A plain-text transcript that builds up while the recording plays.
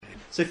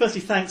So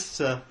firstly, thanks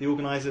to the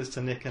organisers,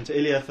 to Nick and to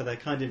Ilya for their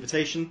kind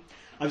invitation.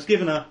 I was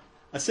given a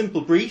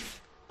simple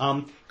brief.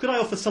 Could I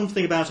offer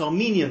something about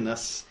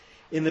Armenianness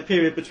in the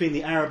period between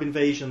the Arab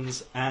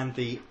invasions and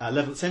the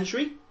 11th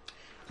century?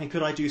 And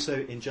could I do so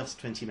in just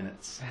 20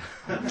 minutes?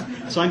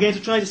 So I'm going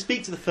to try to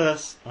speak to the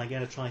first, and I'm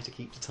going to try to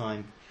keep to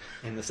time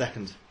in the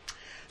second.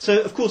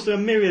 So, of course, there are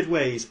myriad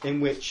ways in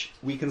which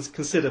we can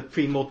consider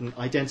pre-modern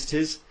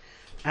identities,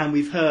 and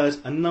we've heard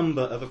a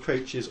number of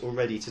approaches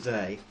already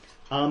today.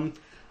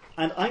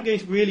 And I'm going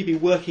to really be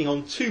working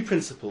on two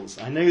principles.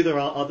 I know there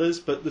are others,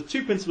 but the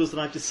two principles that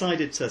I've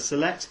decided to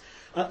select,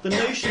 the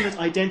notion that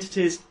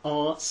identities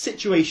are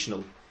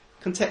situational.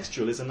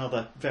 Contextual is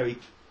another very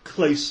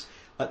close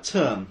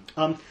term.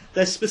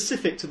 They're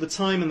specific to the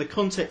time and the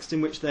context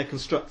in which they're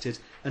constructed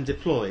and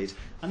deployed.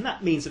 And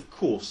that means, of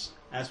course,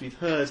 as we've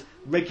heard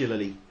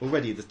regularly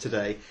already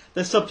today,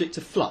 they're subject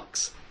to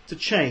flux, to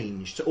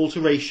change, to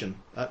alteration,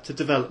 to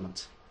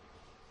development.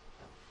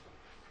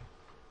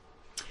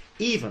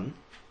 Even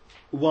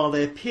while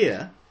they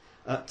appear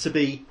to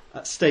be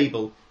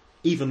stable,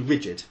 even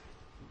rigid.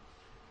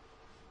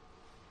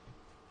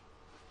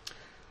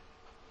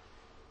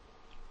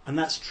 And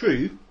that's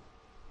true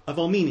of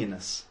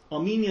Armenianness.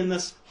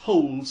 Armenianness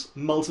holds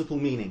multiple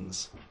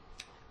meanings.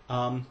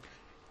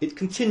 It's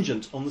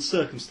contingent on the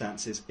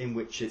circumstances in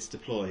which it's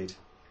deployed.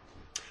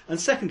 And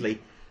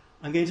secondly,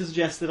 I'm going to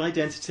suggest that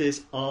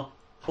identities are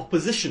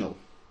oppositional,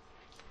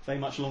 very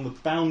much along the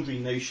boundary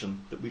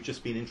notion that we've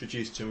just been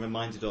introduced to and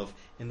reminded of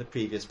in the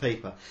previous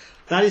paper.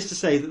 That is to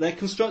say that they're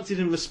constructed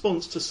in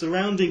response to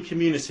surrounding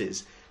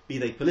communities, be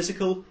they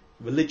political,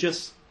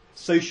 religious,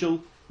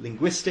 social,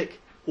 linguistic,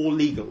 or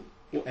legal,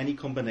 or any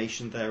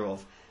combination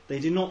thereof. They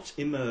do not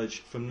emerge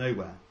from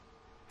nowhere.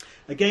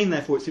 Again,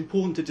 therefore, it's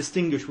important to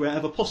distinguish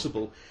wherever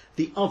possible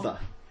the other,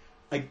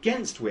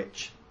 against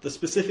which the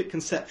specific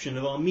conception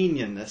of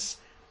Armenianness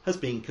has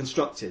been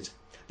constructed.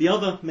 The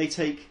other may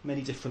take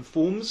many different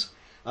forms,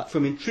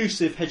 from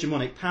intrusive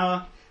hegemonic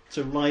power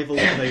to rival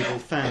noble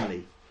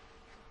family.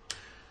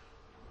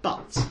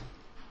 But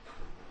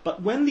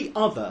when the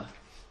other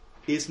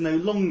is no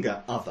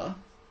longer other,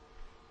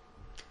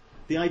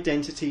 the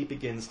identity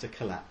begins to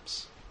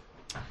collapse.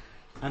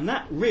 And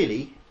that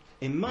really,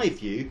 in my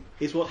view,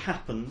 is what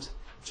happened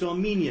to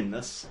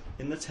Armenianness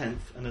in the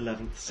 10th and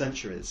 11th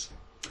centuries.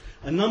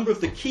 A number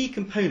of the key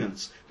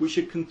components which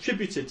had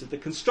contributed to the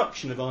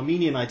construction of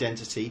Armenian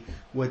identity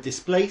were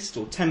displaced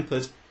or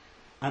tempered,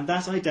 and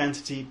that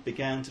identity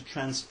began to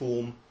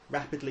transform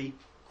rapidly,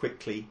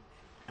 quickly,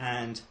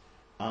 and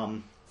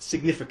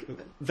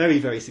very,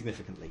 very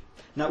significantly.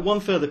 Now, one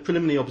further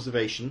preliminary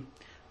observation.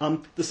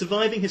 The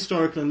surviving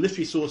historical and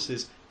literary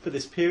sources for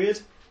this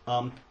period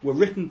were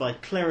written by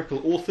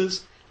clerical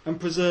authors and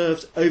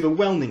preserved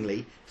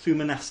overwhelmingly through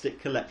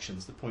monastic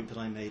collections, the point that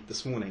I made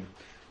this morning.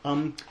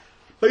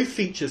 Both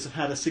features have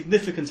had a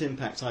significant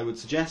impact, I would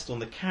suggest, on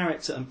the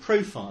character and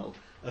profile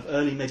of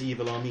early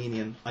medieval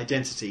Armenian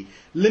identity,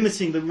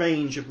 limiting the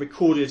range of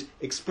recorded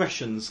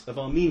expressions of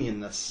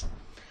Armenianness.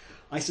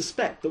 I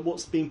suspect that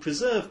what's being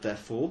preserved,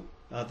 therefore,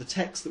 the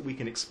text that we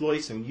can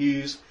exploit and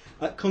use,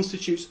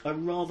 constitutes a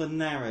rather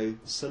narrow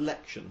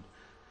selection.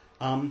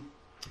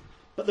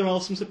 But there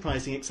are some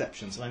surprising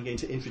exceptions, and I'm going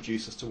to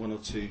introduce us to one or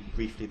two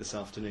briefly this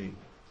afternoon.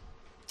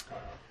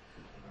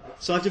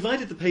 So I've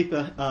divided the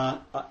paper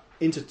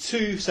into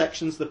two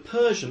sections, the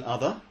Persian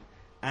other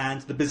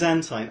and the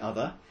Byzantine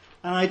other,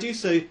 and I do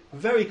so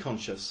very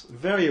conscious,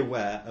 very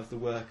aware of the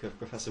work of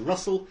Professor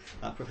Russell,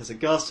 Professor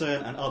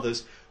Garson and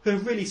others, who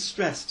have really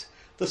stressed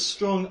the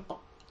strong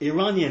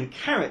Iranian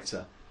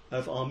character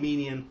of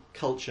Armenian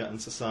culture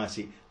and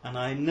society, and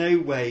I in no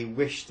way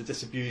wish to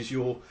disabuse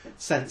your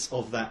sense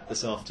of that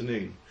this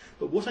afternoon.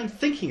 But what I'm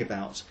thinking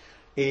about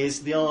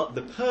is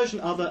the Persian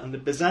other and the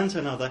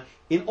Byzantine other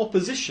in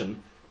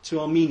opposition to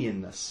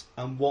Armenianness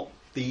and what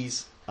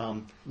these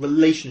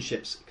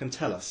relationships can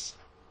tell us.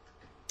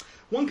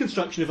 One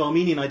construction of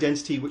Armenian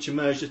identity which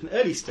emerged at an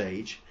early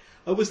stage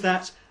was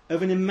that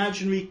of an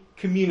imaginary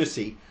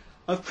community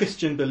of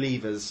Christian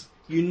believers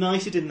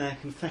united in their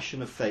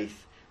confession of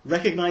faith,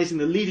 recognising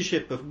the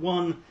leadership of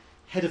one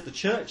head of the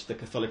church, the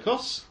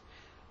Catholicos,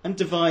 and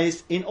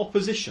devised in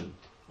opposition,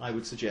 I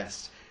would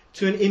suggest,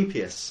 to an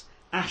impious,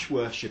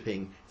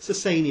 ash-worshipping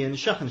Sasanian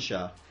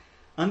Shahanshah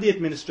and the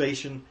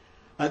administrative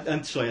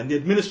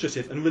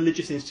and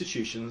religious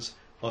institutions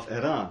of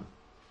Iran.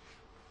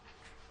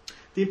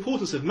 The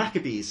importance of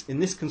Maccabees in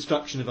this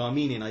construction of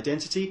Armenian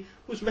identity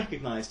was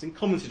recognised and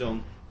commented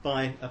on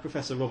by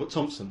Professor Robert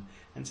Thompson,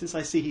 and since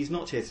I see he's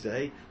not here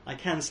today, I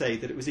can say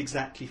that it was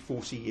exactly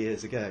 40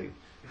 years ago.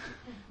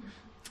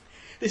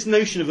 This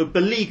notion of a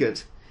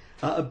beleaguered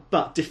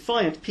but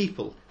defiant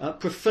people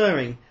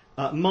preferring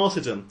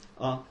martyrdom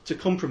to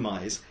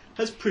compromise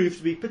has proved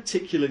to be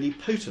particularly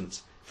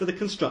potent for the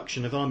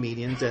construction of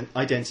Armenian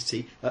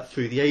identity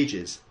through the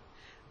ages,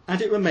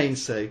 and it remains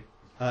so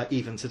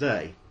even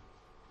today.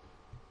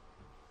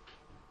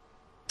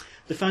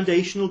 The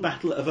foundational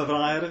battle of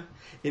Avraar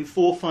in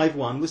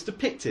 451 was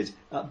depicted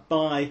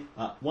by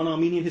one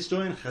Armenian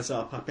historian,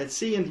 Khazar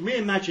Papetsi, and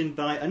reimagined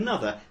by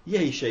another,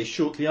 Yehishe,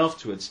 shortly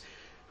afterwards,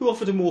 who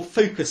offered a more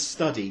focused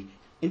study,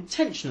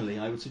 intentionally,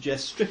 I would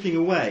suggest, stripping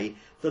away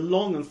the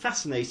long and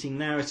fascinating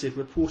narrative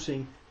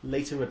reporting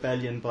later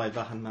rebellion by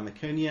Vahan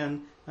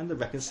Mamikonian and the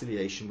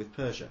reconciliation with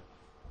Persia.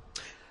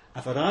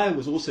 Avraar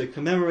was also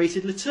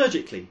commemorated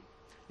liturgically,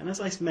 and as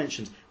I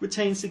mentioned,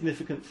 retains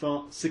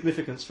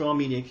significance for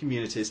Armenian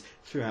communities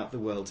throughout the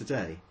world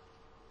today.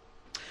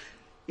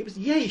 It was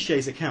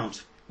Yehishe's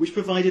account which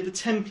provided the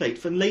template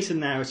for later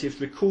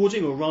narratives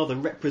recording, or rather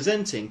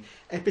representing,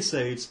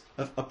 episodes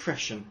of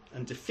oppression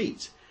and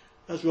defeat.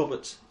 As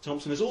Robert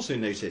Thompson has also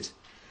noted,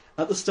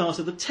 at the start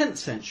of the 10th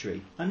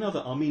century,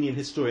 another Armenian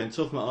historian,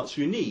 Tovma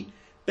Artsruni,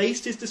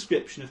 based his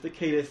description of the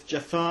Caliph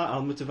Jafar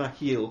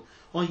al-Mutawakil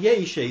on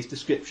Yehishe's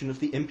description of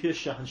the impure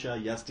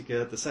Shahanshah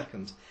Yazdegerd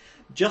II,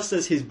 just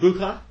as his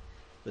Buha,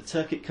 the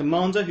Turkic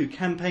commander who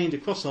campaigned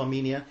across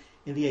Armenia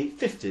in the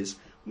 850s,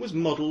 was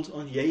modelled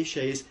on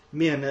Yehishe's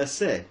Mir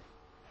Nerse,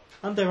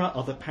 and there are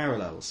other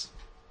parallels.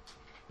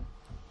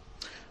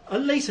 A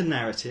later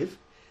narrative,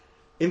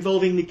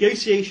 involving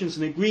negotiations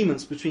and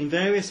agreements between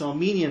various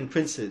Armenian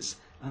princes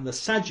and the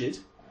Sajid,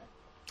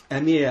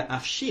 Emir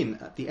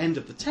Afshin, at the end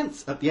of the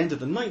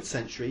 9th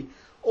century,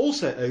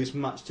 also owes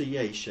much to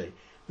Yehishe,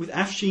 with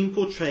Afshin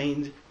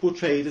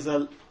portrayed as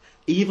an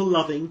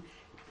evil-loving,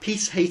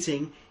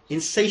 peace-hating,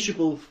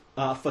 insatiable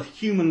for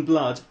human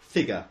blood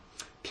figure,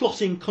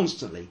 plotting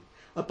constantly,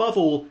 above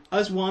all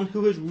as one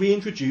who had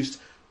reintroduced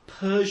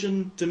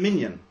Persian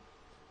dominion.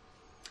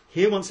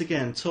 Here once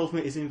again Tovma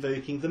is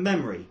invoking the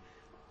memory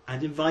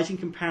and inviting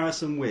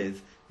comparison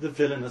with the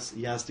villainous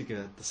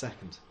Yazdegerd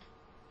II.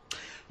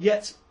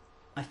 Yet,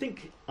 I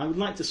think I would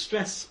like to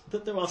stress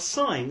that there are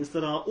signs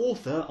that our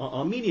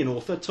Armenian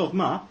author,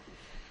 Tovma,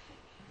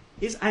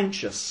 is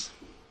anxious.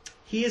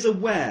 He is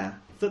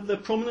aware that the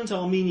prominent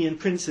Armenian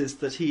princes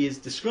that he is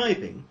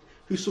describing,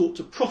 who sought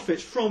to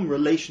profit from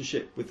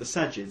relationship with the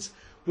Sajids,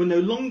 were no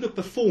longer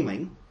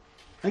performing,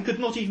 and could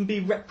not even be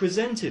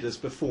represented as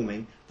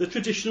performing, the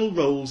traditional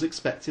roles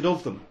expected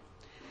of them.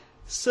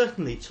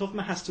 Certainly,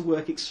 Tovma has to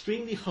work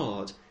extremely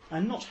hard,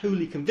 and not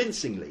wholly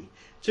convincingly,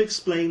 to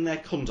explain their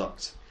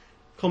conduct,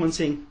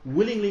 commenting,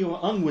 willingly or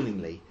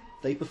unwillingly,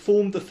 they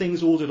performed the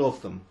things ordered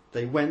of them.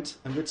 They went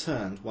and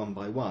returned one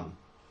by one.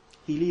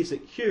 He leaves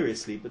it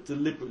curiously but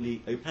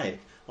deliberately opaque.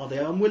 Are they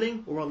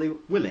unwilling or are they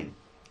willing?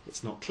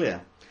 It's not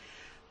clear.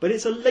 But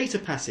it's a later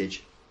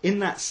passage in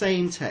that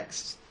same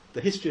text,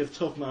 the history of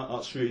Tovma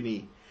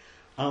Artsruni,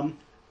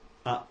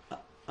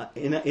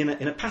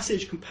 in a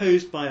passage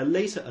composed by a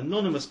later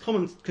anonymous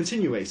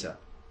continuator,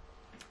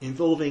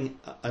 involving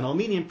an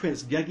Armenian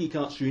prince, Gagik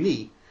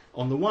Artsruni,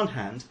 on the one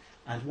hand,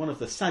 and one of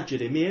the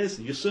Sajid emirs,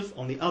 Yusuf,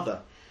 on the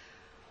other,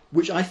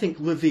 which I think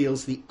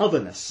reveals the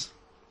otherness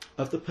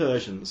of the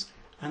Persians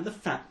and the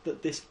fact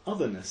that this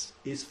otherness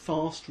is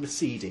fast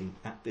receding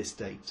at this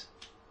date.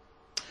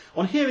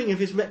 On hearing of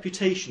his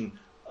reputation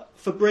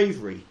for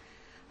bravery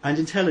and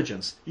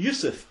intelligence,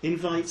 Yusuf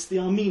invites the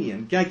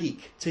Armenian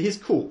Gagik to his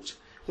court,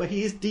 where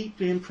he is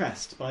deeply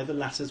impressed by the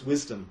latter's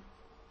wisdom.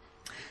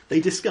 They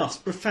discuss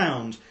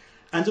profound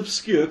and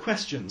obscure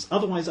questions,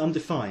 otherwise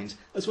undefined,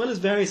 as well as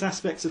various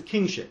aspects of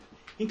kingship,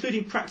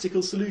 including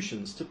practical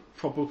solutions to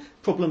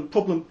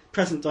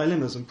present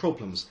dilemmas and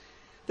problems.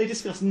 They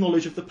discuss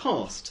knowledge of the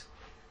past,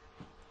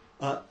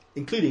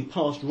 including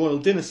past royal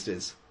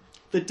dynasties,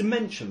 the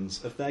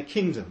dimensions of their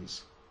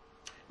kingdoms.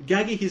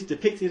 Gagik is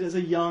depicted as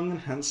a young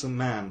and handsome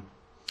man,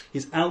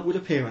 his outward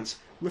appearance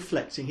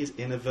reflecting his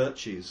inner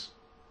virtues.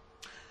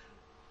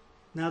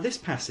 Now this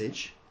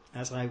passage,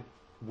 as I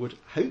would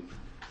hope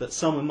that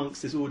some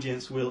amongst this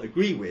audience will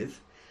agree with,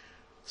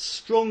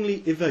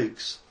 strongly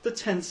evokes the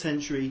 10th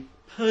century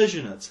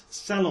Persianate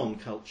salon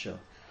culture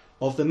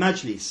of the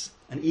Majlis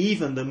and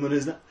even the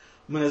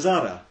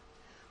Munazara,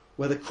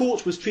 where the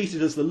court was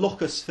treated as the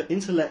locus for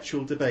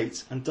intellectual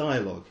debate and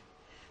dialogue.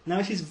 Now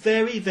it is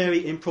very,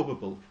 very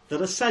improbable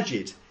that a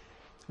Sajid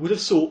would have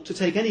sought to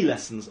take any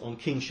lessons on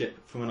kingship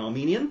from an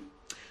Armenian,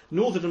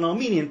 nor that an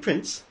Armenian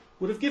prince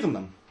would have given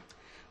them.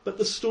 But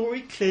the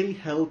story clearly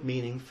held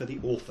meaning for the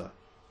author.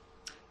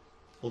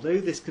 Although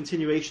this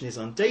continuation is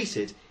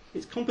undated,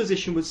 its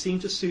composition would seem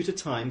to suit a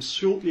time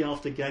shortly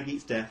after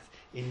Gagik's death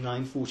in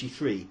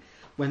 943,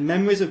 when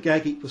memories of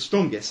Gagik were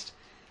strongest,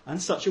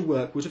 and such a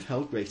work would have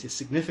held greatest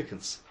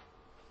significance.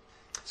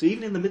 So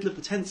even in the middle of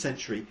the 10th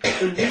century,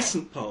 the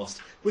recent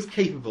past was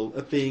capable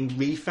of being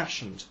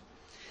refashioned.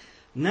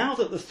 Now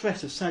that the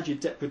threat of Sajid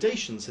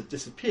depredations had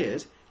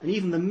disappeared, and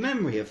even the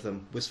memory of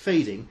them was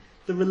fading,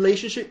 the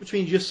relationship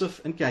between Yusuf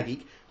and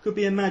Gagik could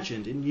be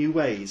imagined in new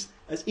ways,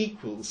 as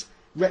equals,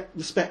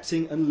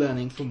 respecting and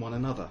learning from one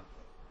another.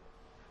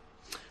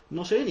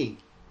 Not only,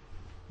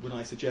 would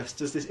I suggest,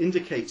 does this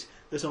indicate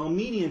that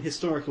Armenian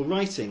historical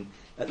writing,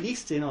 at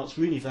least in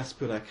Artsruni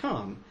Vaspura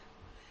Khan,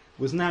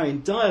 was now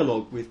in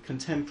dialogue with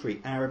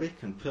contemporary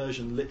Arabic and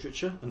Persian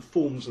literature and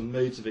forms and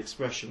modes of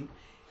expression,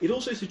 it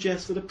also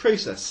suggests that a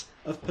process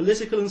of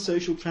political and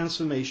social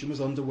transformation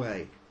was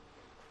underway,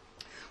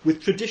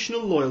 with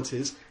traditional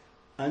loyalties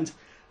and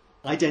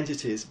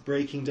identities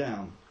breaking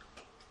down.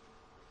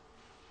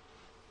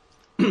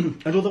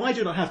 And although I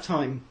do not have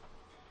time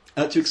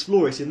to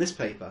explore it in this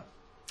paper,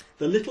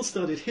 the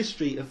little-studied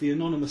history of the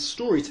anonymous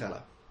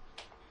storyteller,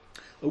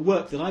 a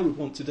work that I would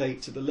want to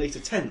date to the later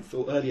 10th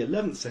or early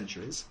 11th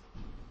centuries,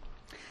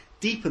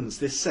 deepens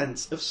this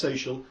sense of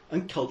social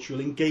and cultural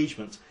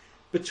engagement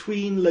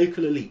between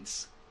local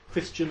elites,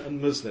 Christian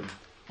and Muslim,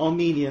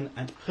 Armenian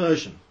and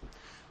Persian,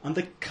 and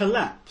the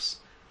collapse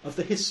of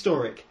the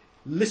historic,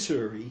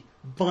 literary,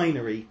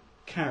 binary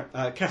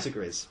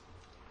categories.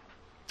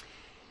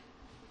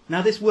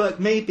 Now, this work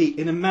may be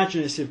an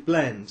imaginative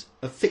blend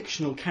of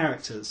fictional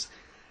characters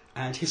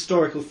and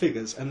historical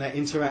figures and their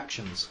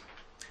interactions.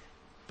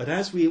 But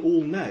as we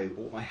all know,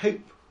 or I hope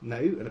know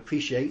and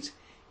appreciate,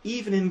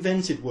 even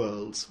invented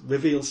worlds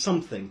reveal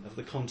something of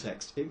the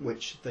context in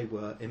which they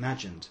were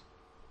imagined.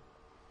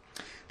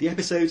 The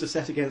episodes are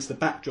set against the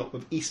backdrop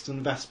of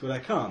eastern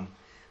Vaspurakan,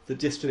 the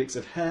districts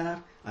of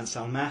Her and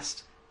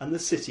Salmast, and the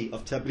city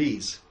of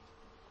Tabriz.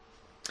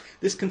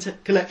 This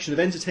collection of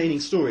entertaining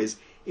stories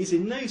is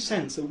in no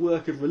sense a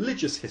work of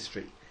religious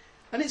history,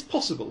 and it's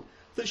possible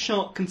that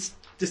sharp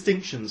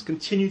distinctions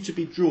continue to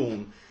be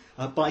drawn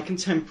by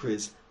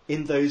contemporaries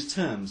in those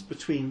terms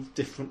between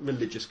different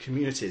religious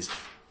communities,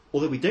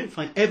 although we don't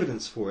find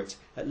evidence for it,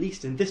 at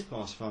least in this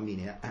part of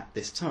Armenia at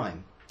this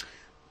time.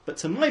 But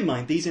to my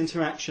mind, these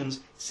interactions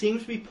seem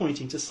to be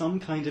pointing to some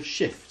kind of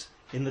shift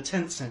in the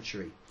 10th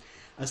century,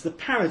 as the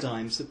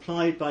paradigm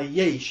supplied by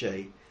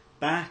Yeishe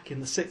back in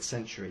the 6th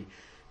century,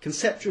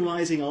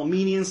 conceptualising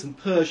Armenians and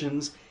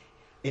Persians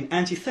in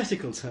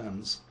antithetical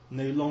terms,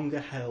 no longer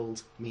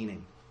held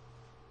meaning.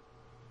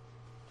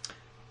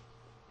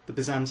 The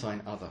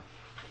Byzantine other.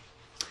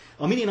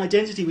 Armenian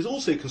identity was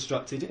also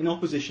constructed in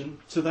opposition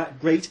to that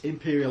great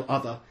imperial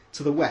other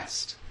to the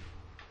west,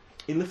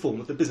 in the form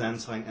of the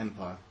Byzantine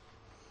Empire.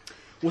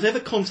 Whatever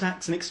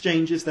contacts and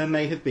exchanges there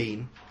may have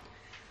been,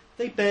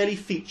 they barely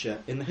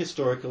feature in the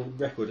historical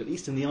record, at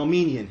least in the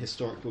Armenian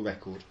historical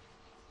record.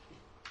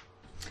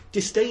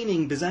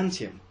 Disdaining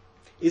Byzantium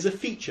is a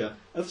feature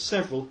of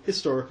several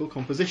historical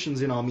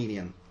compositions in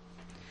Armenian,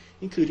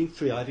 including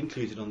three I've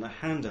included on the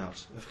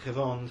handout of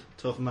Chevond,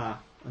 Tovma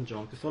and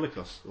John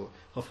Catholicos, or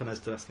Hofhannes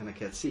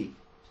Draskanaketsi.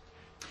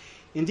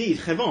 Indeed,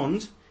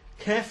 Chevond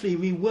carefully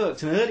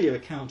reworked an earlier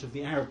account of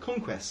the Arab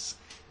conquests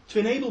to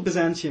enable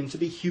Byzantium to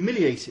be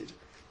humiliated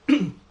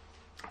and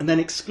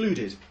then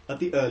excluded at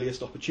the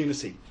earliest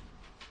opportunity.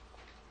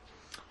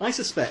 I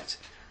suspect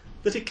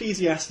that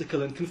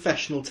ecclesiastical and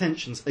confessional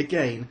tensions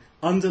again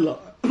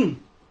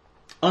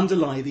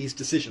underlie these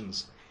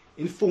decisions,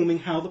 informing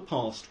how the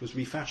past was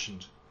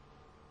refashioned.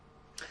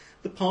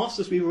 The past,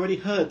 as we've already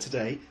heard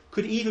today,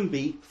 could even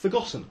be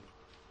forgotten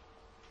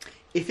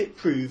if it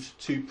proved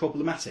too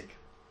problematic.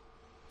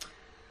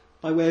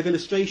 By way of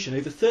illustration,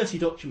 over 30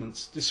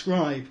 documents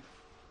describe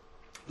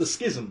the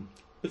schism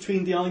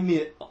between the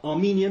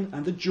Armenian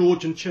and the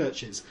Georgian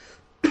churches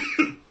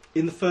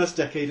in the first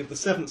decade of the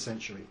 7th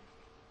century.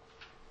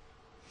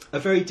 A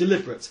very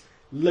deliberate,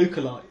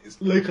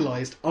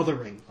 localised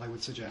othering, I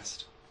would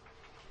suggest.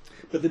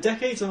 But the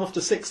decades after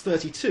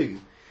 632,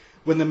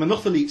 when the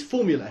monothelite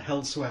formula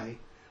held sway,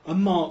 are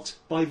marked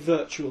by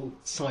virtual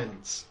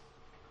silence,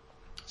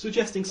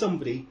 suggesting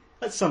somebody,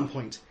 at some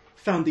point,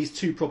 found these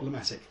too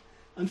problematic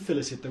and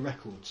filleted the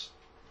records.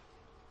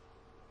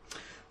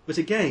 But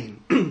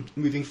again,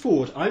 moving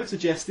forward, I would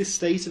suggest this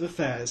state of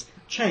affairs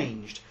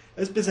changed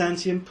as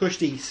Byzantium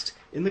pushed east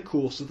in the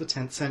course of the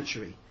 10th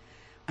century,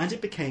 and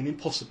it became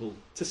impossible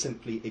to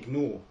simply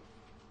ignore.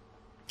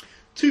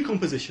 Two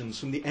compositions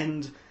from the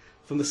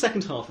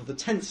second half of the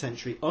 10th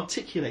century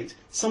articulate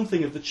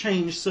something of the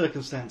changed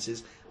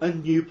circumstances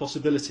and new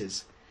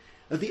possibilities.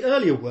 And the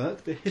earlier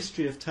work, The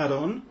History of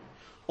Taron,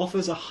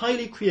 offers a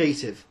highly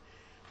creative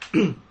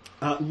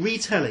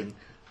retelling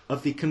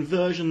of the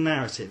conversion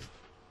narrative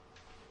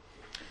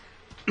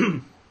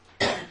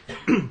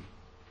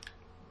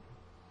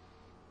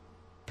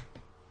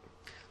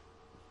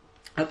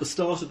at the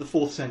start of the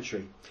 4th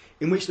century,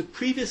 in which the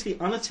previously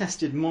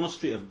unattested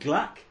monastery of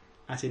Glak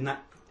at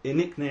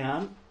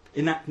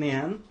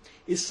Inaknean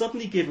is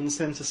suddenly given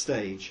centre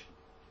stage,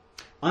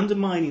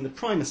 undermining the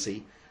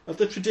primacy of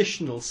the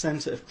traditional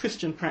centre of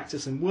Christian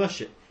practice and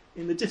worship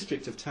in the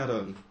district of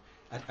Taron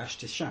at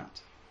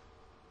Ashtishat.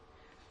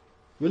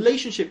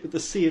 Relationship with the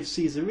See of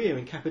Caesarea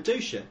in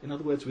Cappadocia, in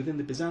other words within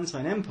the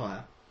Byzantine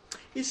Empire,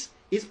 is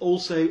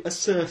also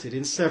asserted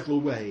in several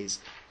ways,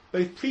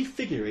 both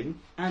prefiguring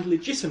and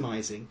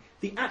legitimising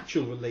the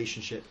actual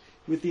relationship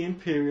with the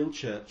imperial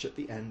church at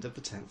the end of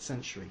the 10th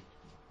century.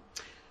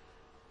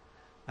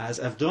 As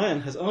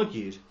Avdoyan has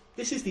argued,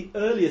 this is the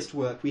earliest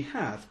work we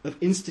have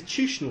of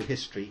institutional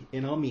history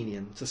in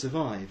Armenian to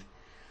survive.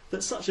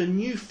 That such a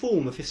new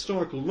form of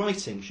historical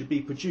writing should be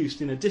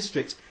produced in a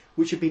district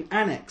which had been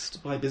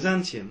annexed by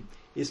Byzantium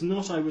is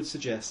not, I would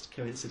suggest,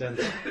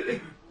 coincidental.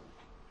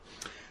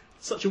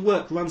 Such a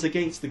work runs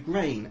against the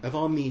grain of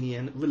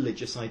Armenian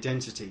religious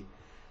identity,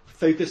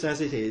 focused as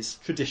it is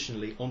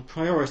traditionally on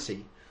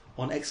priority,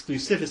 on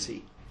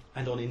exclusivity,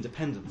 and on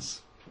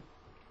independence.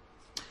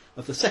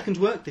 Of the second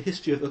work, The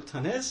History of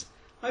Ukhtanez,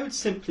 I would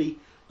simply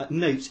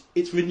note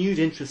its renewed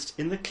interest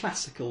in the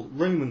classical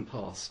Roman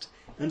past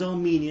and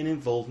Armenian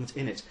involvement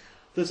in it.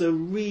 There's a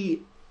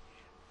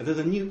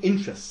new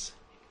interest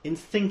in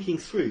thinking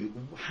through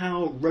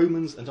how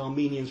Romans and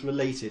Armenians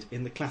related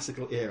in the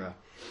classical era.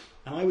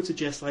 And I would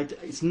suggest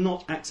it's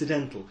not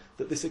accidental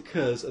that this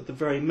occurs at the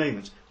very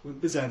moment when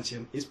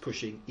Byzantium is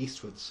pushing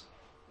eastwards.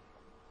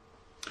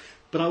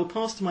 But I will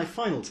pass to my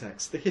final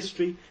text,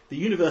 the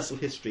universal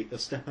history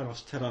of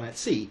Stepanos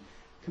Teranetsi,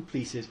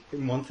 completed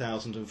in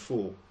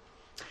 1004.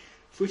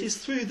 For it is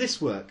through this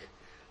work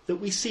that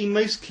we see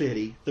most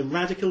clearly the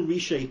radical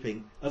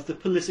reshaping of the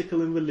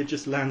political and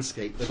religious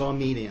landscape of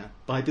Armenia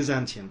by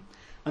Byzantium,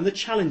 and the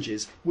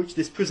challenges which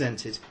this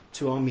presented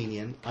to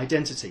Armenian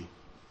identity.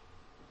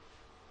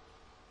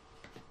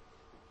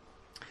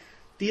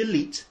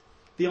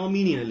 The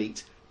Armenian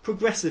elite,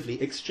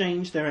 progressively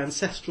exchanged their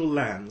ancestral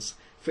lands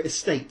for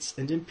estates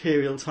and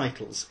imperial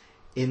titles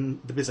in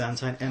the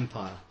Byzantine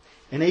Empire,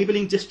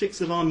 enabling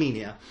districts of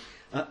Armenia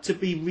to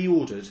be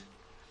reordered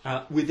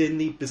within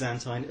the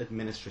Byzantine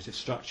administrative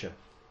structure.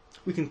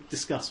 We can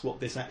discuss what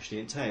this actually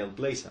entailed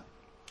later.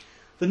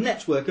 The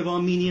network of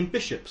Armenian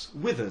bishops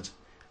withered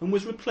and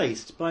was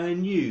replaced by a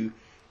new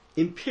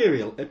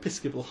imperial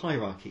episcopal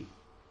hierarchy.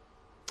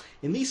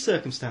 In these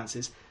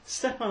circumstances,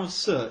 Stepanos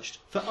searched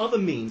for other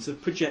means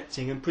of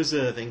projecting and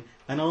preserving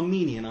an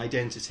Armenian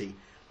identity,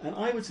 and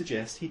I would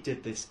suggest he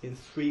did this in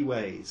three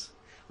ways.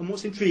 And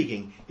what's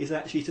intriguing is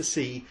actually to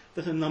see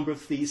that a number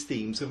of these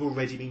themes have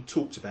already been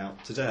talked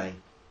about today.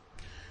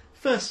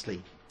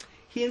 Firstly,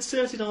 he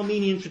inserted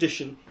Armenian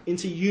tradition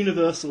into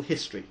universal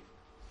history.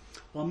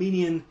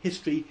 Armenian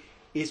history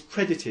is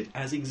credited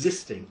as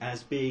existing,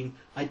 as being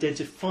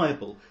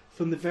identifiable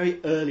from the very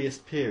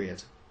earliest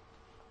period.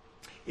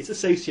 It's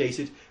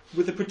associated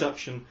with the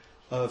production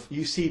of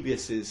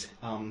Eusebius's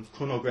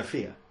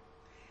Chronographia.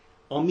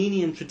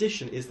 Armenian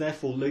tradition is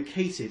therefore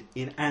located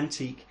in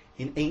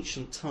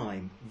ancient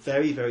time,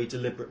 very, very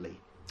deliberately.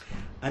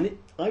 And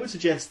I would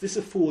suggest this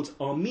affords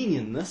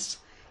Armenianness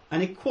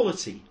an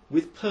equality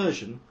with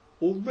Persian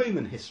or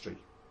Roman history.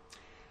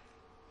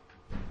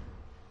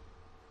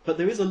 But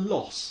there is a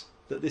loss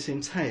that this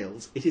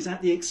entails. It is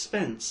at the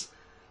expense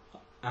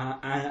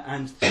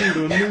and through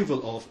the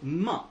removal of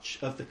much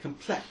of the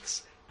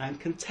complex and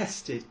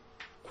contested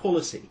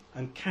quality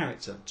and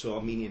character to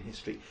Armenian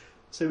history.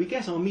 So we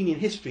get Armenian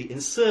history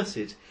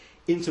inserted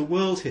into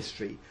world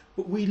history,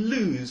 but we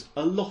lose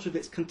a lot of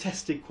its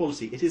contested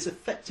quality. It is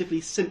effectively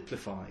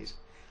simplified.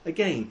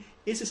 Again,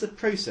 is this a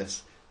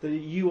process that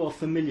you are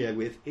familiar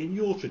with in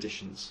your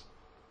traditions?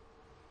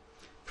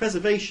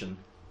 Preservation,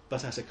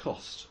 but at a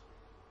cost.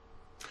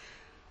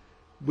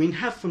 We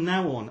have from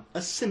now on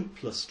a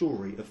simpler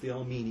story of the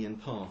Armenian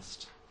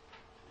past.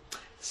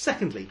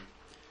 Secondly,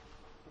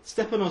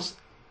 Stepanos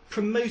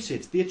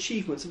promoted the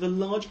achievements of a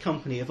large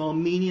company of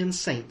Armenian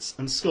saints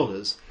and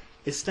scholars,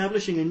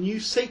 establishing a new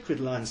sacred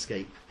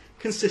landscape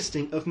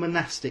consisting of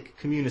monastic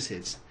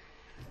communities.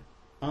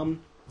 I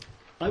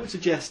would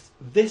suggest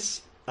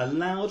this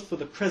allowed for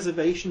the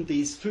preservation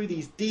through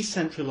these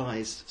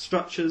decentralised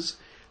structures,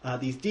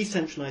 these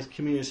decentralised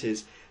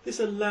communities. This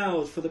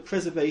allowed for the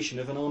preservation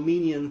of an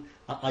Armenian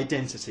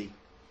identity.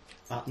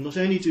 Not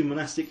only do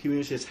monastic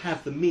communities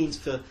have the means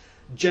for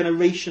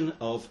generation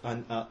of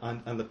and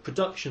the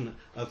production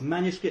of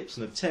manuscripts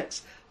and of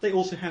texts, they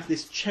also have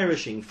this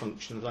cherishing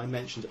function that I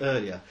mentioned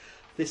earlier,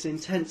 this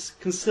intense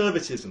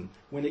conservatism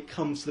when it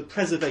comes to the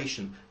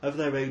preservation of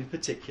their own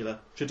particular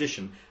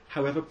tradition,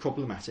 however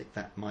problematic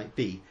that might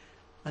be.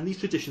 And these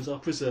traditions are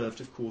preserved,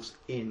 of course,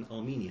 in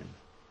Armenian.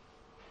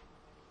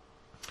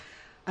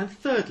 And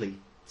thirdly,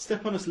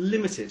 Stepanos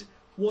limited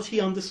what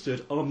he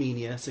understood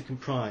Armenia to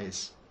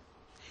comprise.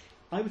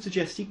 I would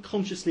suggest he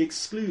consciously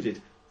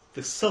excluded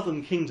the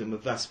southern kingdom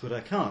of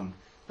Vaspura Khan,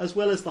 as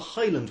well as the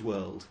highland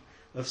world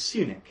of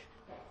Sunik.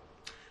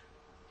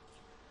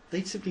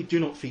 They simply do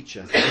not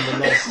feature in the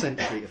last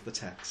century of the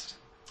text.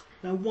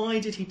 Now, why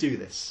did he do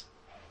this?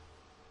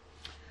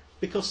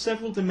 Because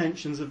several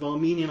dimensions of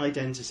Armenian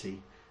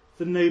identity,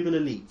 the noble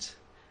elite,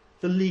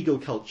 the legal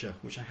culture,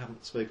 which I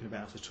haven't spoken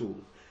about at all,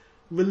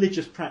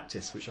 religious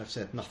practice, which I've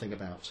said nothing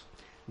about,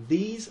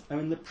 these are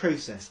in the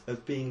process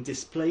of being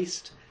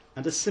displaced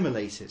and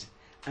assimilated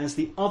as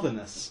the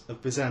otherness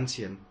of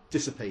Byzantium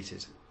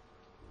dissipated.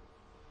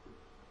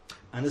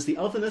 And as the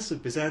otherness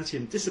of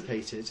Byzantium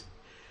dissipated,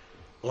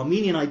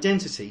 Armenian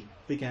identity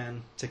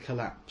began to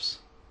collapse.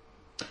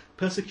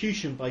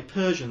 Persecution by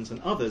Persians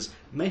and others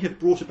may have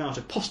brought about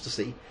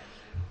apostasy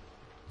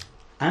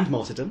and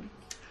martyrdom,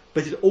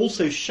 but it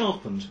also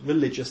sharpened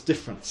religious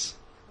difference.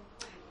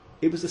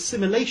 It was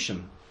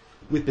assimilation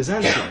with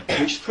Byzantium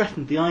which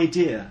threatened the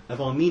idea of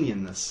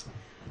Armenianness.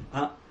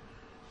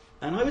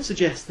 And I would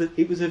suggest that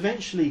it was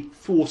eventually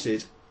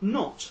thwarted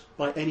not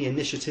by any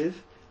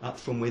initiative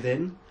from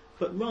within,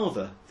 but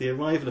rather the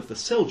arrival of the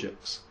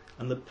Seljuks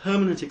and the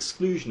permanent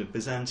exclusion of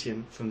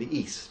Byzantium from the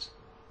east.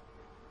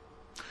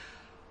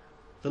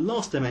 The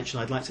last dimension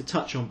I'd like to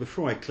touch on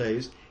before I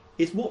close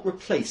is what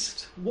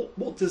replaced.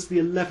 What does the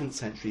 11th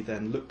century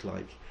then look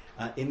like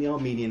in the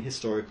Armenian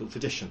historical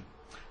tradition?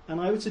 And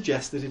I would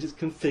suggest that it is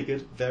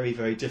configured very,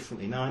 very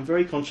differently. Now, I'm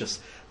very conscious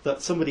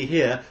that somebody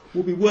here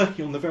will be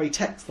working on the very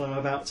text that I'm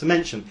about to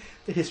mention,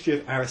 the history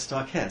of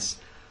Aristarchus.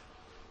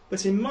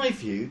 But in my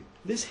view,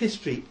 this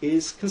history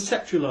is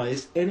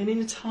conceptualised in an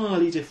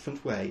entirely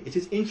different way. It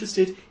is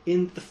interested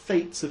in the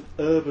fates of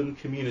urban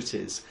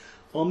communities.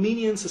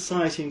 Armenian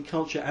society and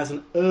culture as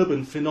an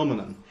urban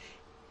phenomenon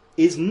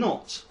is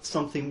not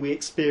something we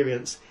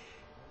experience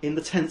in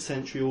the 10th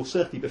century, or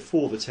certainly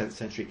before the 10th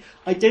century.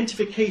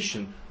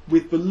 Identification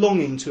with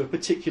belonging to a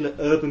particular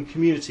urban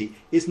community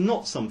is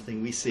not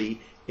something we see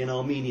in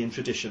Armenian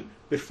tradition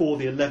before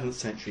the 11th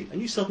century.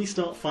 And you suddenly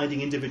start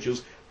finding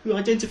individuals who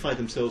identify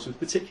themselves with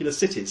particular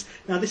cities.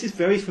 Now, this is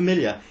very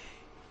familiar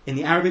in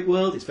the Arabic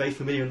world, it's very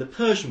familiar in the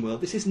Persian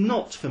world. This is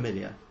not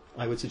familiar,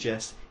 I would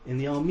suggest, in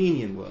the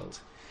Armenian world.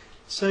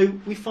 So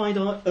we find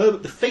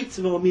the fates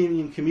of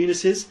Armenian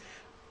communities.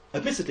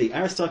 Admittedly,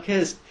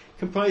 Aristarchus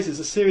comprises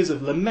a series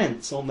of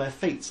laments on their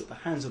fates at the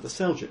hands of the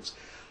Seljuks.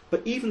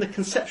 But even the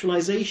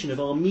conceptualisation of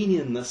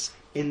Armenianness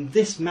in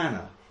this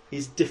manner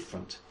is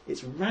different.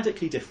 It's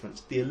radically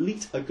different. The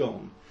elite are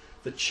gone.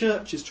 The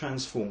church is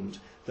transformed.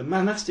 The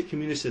monastic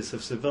communities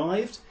have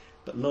survived,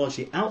 but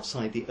largely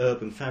outside the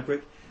urban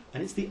fabric,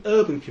 and it's the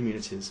urban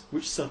communities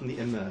which suddenly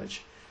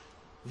emerge.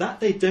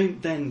 That they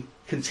don't then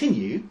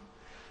continue,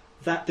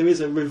 that there is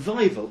a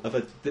revival of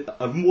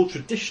a more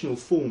traditional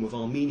form of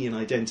Armenian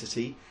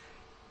identity,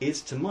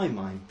 is, to my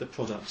mind, the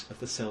product of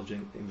the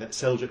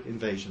Seljuk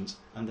invasions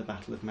and the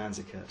Battle of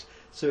Manzikert.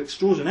 So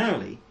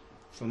extraordinarily,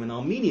 from an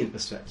Armenian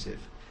perspective,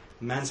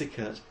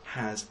 Manzikert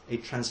has a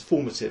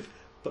transformative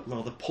but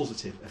rather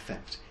positive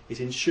effect. It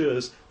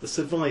ensures the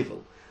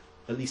survival,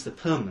 at least the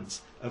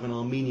permanence, of an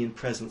Armenian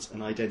presence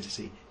and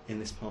identity in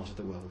this part of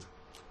the world.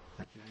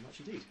 Thank you very much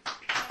indeed.